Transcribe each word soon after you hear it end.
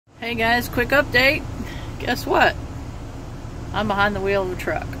Hey guys, quick update. Guess what? I'm behind the wheel of a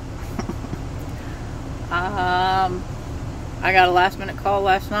truck. I got a last minute call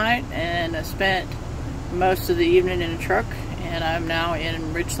last night and I spent most of the evening in a truck, and I'm now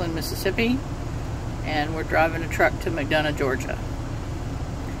in Richland, Mississippi, and we're driving a truck to McDonough, Georgia.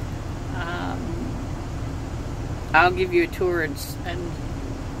 I'll give you a tour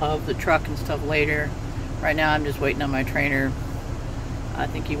of the truck and stuff later. Right now I'm just waiting on my trainer. I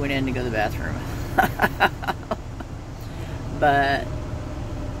think he went in to go to the bathroom. But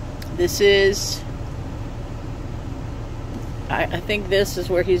this is, I think this is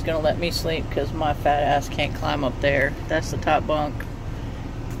where he's going to let me sleep because my fat ass can't climb up there. That's the top bunk.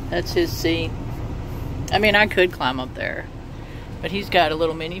 That's his seat. I mean, I could climb up there, but he's got a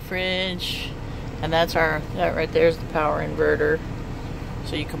little mini fridge, and that right there's the power inverter.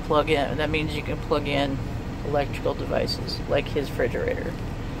 So you can plug in, that means you can plug in electrical devices like his refrigerator,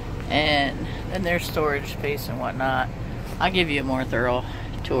 and then there's storage space and whatnot. I'll give you a more thorough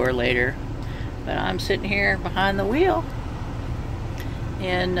tour later, but I'm sitting here behind the wheel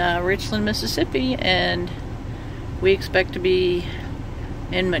in Richland, Mississippi, and we expect to be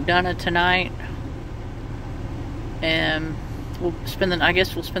in McDonough tonight, and I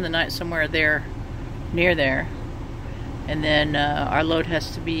guess we'll spend the night somewhere there, near there. And then our load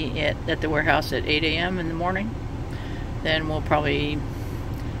has to be at the warehouse at 8 a.m. in the morning. Then we'll probably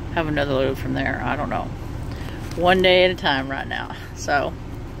have another load from there. I don't know. One day at a time right now. So,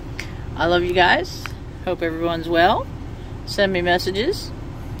 I love you guys. Hope everyone's well. Send me messages.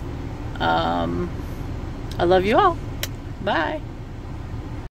 I love you all. Bye.